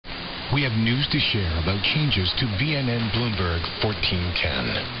we have news to share about changes to BNN Bloomberg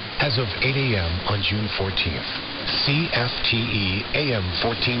 1410. As of 8 a.m. on June 14th, CFTE AM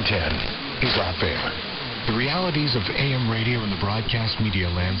 1410 is off air. The realities of AM radio and the broadcast media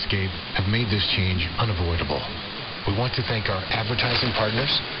landscape have made this change unavoidable. We want to thank our advertising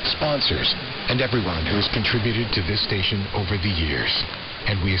partners, sponsors, and everyone who has contributed to this station over the years.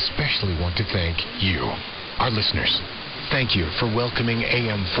 And we especially want to thank you, our listeners. Thank you for welcoming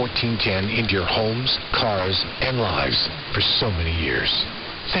AM 1410 into your homes, cars, and lives for so many years.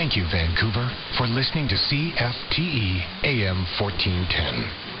 Thank you, Vancouver, for listening to CFTE AM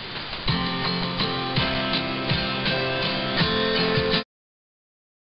 1410.